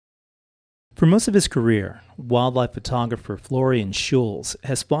For most of his career, wildlife photographer Florian Schulz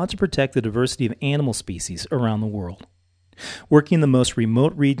has fought to protect the diversity of animal species around the world. Working in the most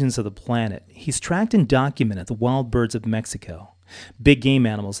remote regions of the planet, he's tracked and documented the wild birds of Mexico, big game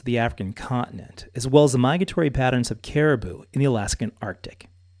animals of the African continent, as well as the migratory patterns of caribou in the Alaskan Arctic.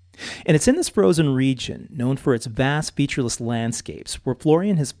 And it's in this frozen region, known for its vast featureless landscapes, where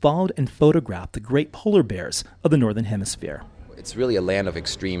Florian has followed and photographed the great polar bears of the northern hemisphere. It's really a land of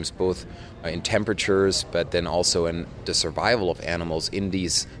extremes, both in temperatures, but then also in the survival of animals in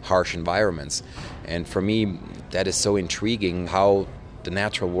these harsh environments. And for me, that is so intriguing, how the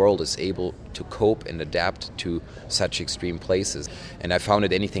natural world is able to cope and adapt to such extreme places. And I found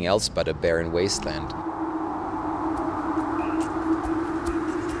it anything else but a barren wasteland.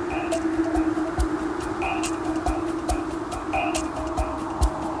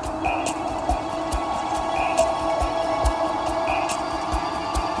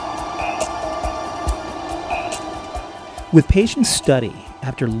 With patient study,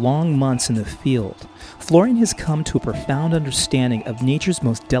 after long months in the field, Florian has come to a profound understanding of nature's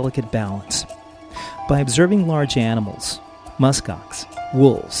most delicate balance. By observing large animals, muskox,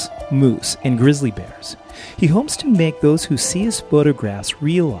 wolves, moose, and grizzly bears, he hopes to make those who see his photographs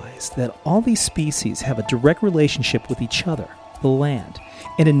realize that all these species have a direct relationship with each other, the land,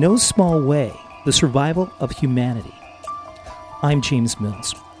 and in no small way, the survival of humanity. I'm James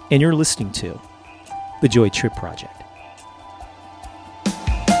Mills, and you're listening to The Joy Trip Project.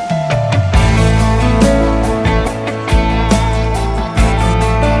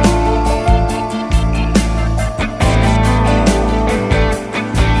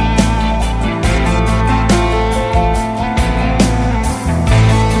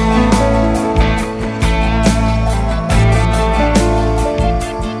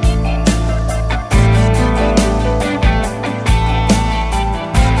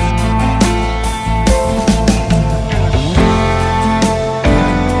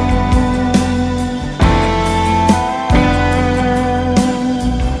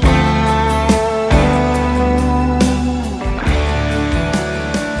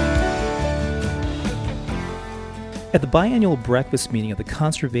 At the biannual breakfast meeting of the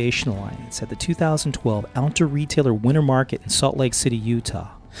Conservation Alliance at the 2012 Outdoor Retailer Winter Market in Salt Lake City, Utah,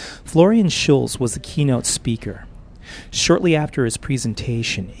 Florian Schulz was the keynote speaker. Shortly after his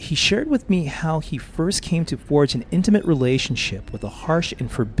presentation, he shared with me how he first came to forge an intimate relationship with the harsh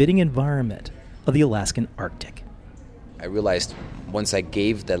and forbidding environment of the Alaskan Arctic. I realized once I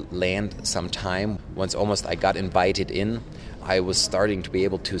gave the land some time, once almost I got invited in, I was starting to be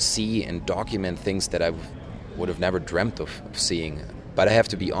able to see and document things that I would have never dreamt of seeing. But I have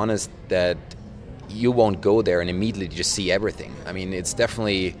to be honest that you won't go there and immediately just see everything. I mean, it's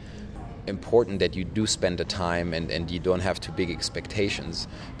definitely important that you do spend the time and you don't have too big expectations,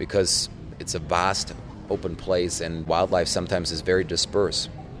 because it's a vast open place and wildlife sometimes is very dispersed.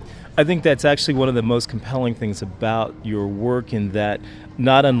 I think that's actually one of the most compelling things about your work, in that,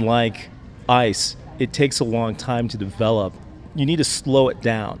 not unlike ice, it takes a long time to develop. You need to slow it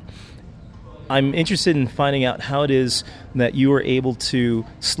down. I'm interested in finding out how it is that you were able to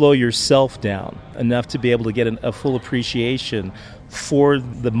slow yourself down enough to be able to get a full appreciation for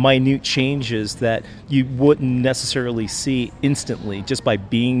the minute changes that you wouldn't necessarily see instantly just by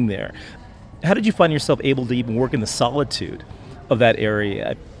being there. How did you find yourself able to even work in the solitude of that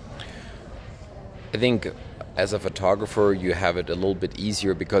area? I think as a photographer, you have it a little bit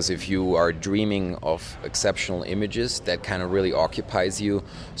easier, because if you are dreaming of exceptional images, that kind of really occupies you.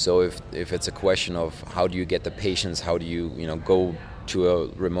 So if it's a question of how do you get the patience, how do you go to a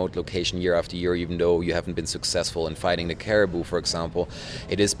remote location year after year, even though you haven't been successful in fighting the caribou, for example,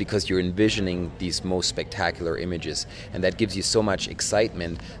 it is because you're envisioning these most spectacular images. And that gives you so much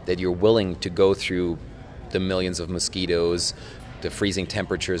excitement that you're willing to go through the millions of mosquitoes, the freezing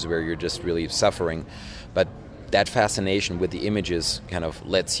temperatures where you're just really suffering. But that fascination with the images kind of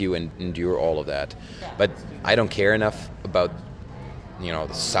lets you endure all of that. But I don't care enough about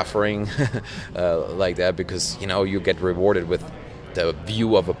the suffering like that, because you get rewarded with the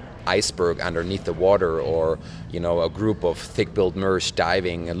view of an iceberg underneath the water, or a group of thick-billed murres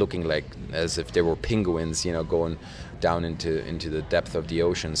diving and looking like as if they were penguins, going down into the depth of the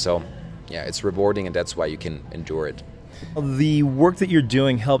ocean. So yeah, it's rewarding, and that's why you can endure it. The work that you're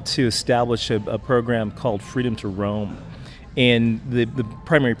doing helped to establish a program called Freedom to Roam. And the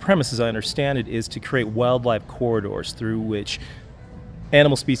primary premise, as I understand it, is to create wildlife corridors through which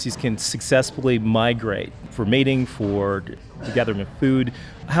animal species can successfully migrate for mating, for the gathering of food.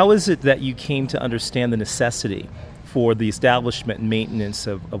 How is it that you came to understand the necessity for the establishment and maintenance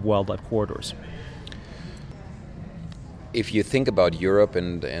of wildlife corridors? if you think about Europe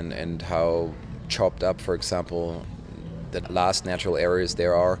and how chopped up, for example, the last natural areas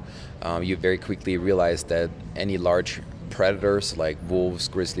there are, you very quickly realize that any large predators like wolves,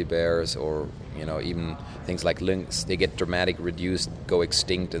 grizzly bears, or even things like lynx, they get dramatically reduced, go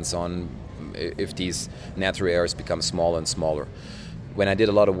extinct, and so on, if these natural areas become smaller and smaller. When I did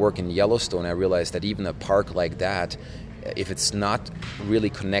a lot of work in Yellowstone, I realized that even a park like that, if it's not really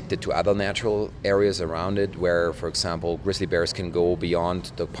connected to other natural areas around it, where, for example, grizzly bears can go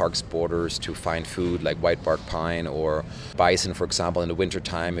beyond the park's borders to find food like whitebark pine, or bison, for example, in the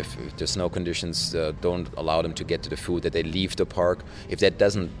wintertime, if the snow conditions don't allow them to get to the food, that they leave the park. If that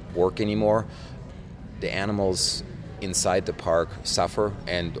doesn't work anymore, the animals inside the park suffer,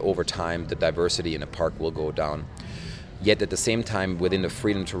 and over time the diversity in the park will go down. Yet at the same time, within the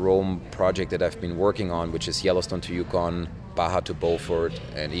Freedom to Roam project that I've been working on, which is Yellowstone to Yukon, Baja to Beaufort,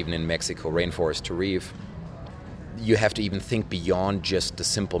 and even in Mexico, rainforest to reef, you have to even think beyond just the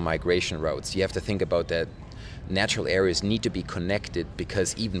simple migration routes. You have to think about that natural areas need to be connected,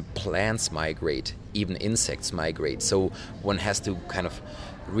 because even plants migrate, even insects migrate. So one has to kind of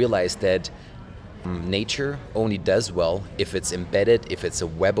realize that nature only does well if it's embedded, if it's a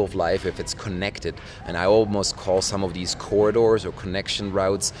web of life, if it's connected. And I almost call some of these corridors or connection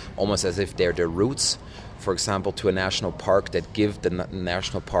routes almost as if they're the roots, for example, to a national park, that give the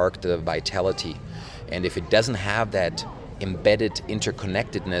national park the vitality. And if it doesn't have that embedded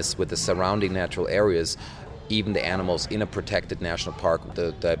interconnectedness with the surrounding natural areas, even the animals in a protected national park,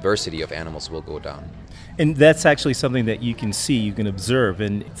 the diversity of animals will go down. And that's actually something that you can see, you can observe.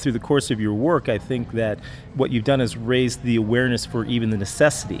 And through the course of your work, I think that what you've done is raised the awareness for even the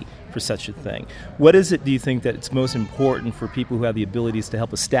necessity for such a thing. What is it, do you think, that it's most important for people who have the abilities to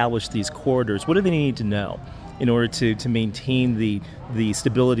help establish these corridors? What do they need to know in order to maintain the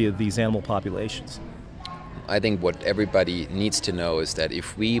stability of these animal populations? I think what everybody needs to know is that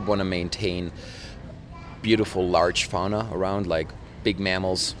if we want to maintain beautiful large fauna around, like big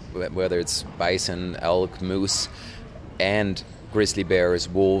mammals, whether it's bison, elk, moose, and grizzly bears,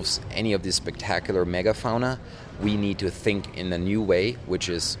 wolves, any of this spectacular megafauna, we need to think in a new way, which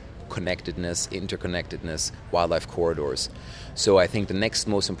is connectedness, interconnectedness, wildlife corridors. So I think the next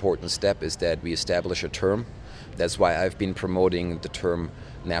most important step is that we establish a term. That's why I've been promoting the term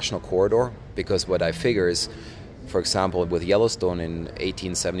national corridor, because what I figure is, for example, with Yellowstone in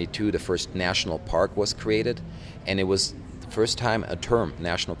 1872, the first national park was created, and it was first time a term,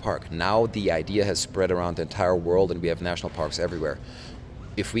 national park. Now the idea has spread around the entire world, and we have national parks everywhere.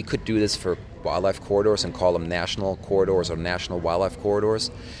 If we could do this for wildlife corridors and call them national corridors or national wildlife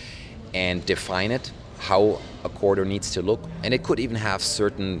corridors, and define it, how a corridor needs to look, and it could even have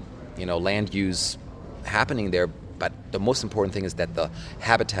certain, land use happening there, but the most important thing is that the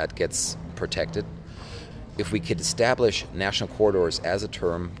habitat gets protected. If we could establish national corridors as a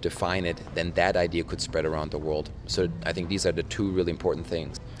term, define it, then that idea could spread around the world. So I think these are the two really important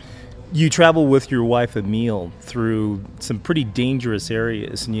things. You travel with your wife, Emile, through some pretty dangerous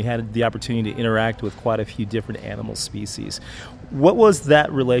areas, and you had the opportunity to interact with quite a few different animal species. What was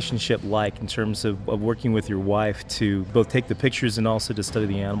that relationship like in terms of working with your wife to both take the pictures and also to study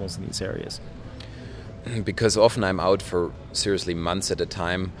the animals in these areas? Because often I'm out for seriously months at a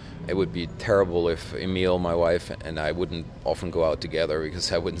time. It would be terrible if Emile, my wife, and I wouldn't often go out together,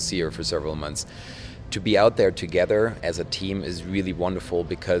 because I wouldn't see her for several months. To be out there together as a team is really wonderful,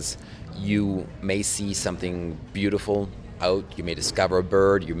 because you may see something beautiful out, you may discover a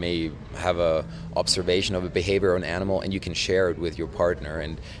bird, you may have a observation of a behavior of an animal, and you can share it with your partner.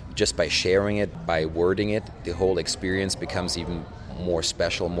 And just by sharing it, by wording it, the whole experience becomes even more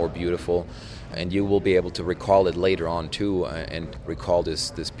special, more beautiful. And you will be able to recall it later on too, and recall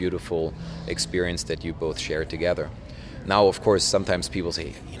this beautiful experience that you both shared together. Now, of course, sometimes people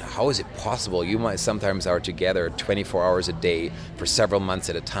say, how is it possible? You might sometimes are together 24 hours a day for several months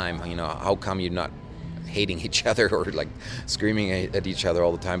at a time. How come you're not hating each other or like screaming at each other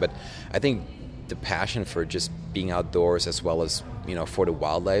all the time? But I think the passion for just being outdoors, as well as for the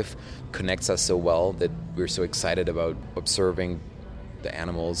wildlife, connects us so well that we're so excited about observing the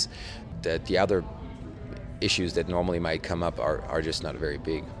animals, that the other issues that normally might come up are just not very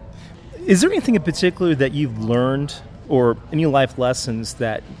big. Is there anything in particular that you've learned, or any life lessons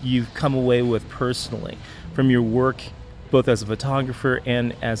that you've come away with personally from your work, both as a photographer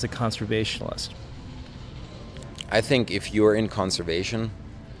and as a conservationist? I think if you're in conservation,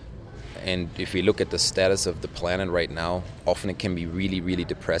 and if we look at the status of the planet right now, often it can be really, really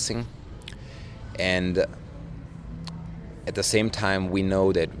depressing. And at the same time, we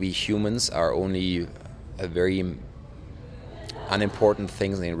know that we humans are only a very unimportant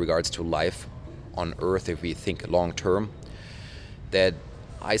thing in regards to life on Earth if we think long term. that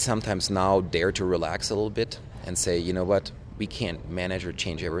I sometimes now dare to relax a little bit and say, you know what, we can't manage or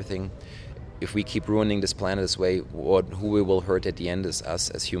change everything. If we keep ruining this planet this way, who we will hurt at the end is us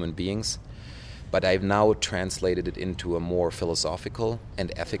as human beings. But I've now translated it into a more philosophical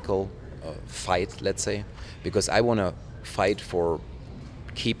and ethical fight, let's say, because I want to fight for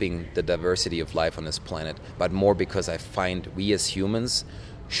keeping the diversity of life on this planet, but more because I find we as humans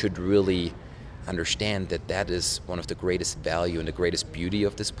should really understand that that is one of the greatest value and the greatest beauty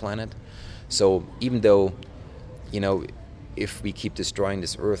of this planet. So even though, if we keep destroying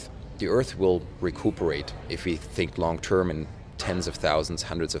this earth, the earth will recuperate if we think long term in tens of thousands,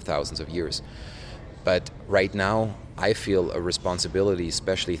 hundreds of thousands of years. But right now, I feel a responsibility,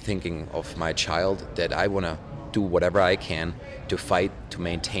 especially thinking of my child, that I want to do whatever I can to fight to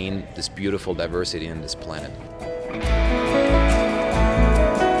maintain this beautiful diversity in this planet.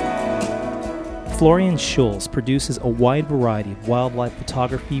 Florian Schulz produces a wide variety of wildlife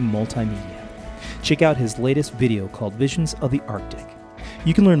photography multimedia. Check out his latest video called Visions of the Arctic.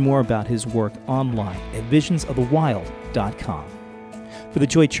 You can learn more about his work online at visionsofthewild.com. For the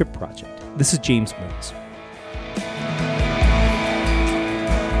Joy Trip Project, this is James Murres.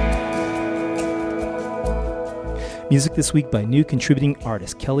 Music this week by new contributing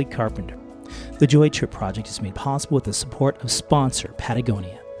artist Kelly Carpenter. The Joy Trip Project is made possible with the support of sponsor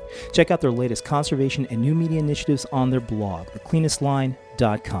Patagonia. Check out their latest conservation and new media initiatives on their blog,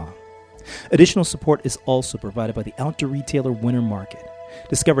 thecleanestline.com. Additional support is also provided by the outdoor retailer Winter Market.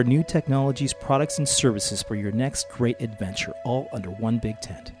 Discover new technologies, products, and services for your next great adventure, all under one big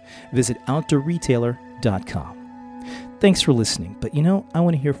tent. Visit outdoorretailer.com. Thanks for listening, but I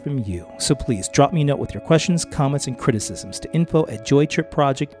want to hear from you. So please drop me a note with your questions, comments, and criticisms to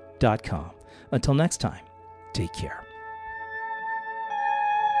info@joytripproject.com. Until next time, take care.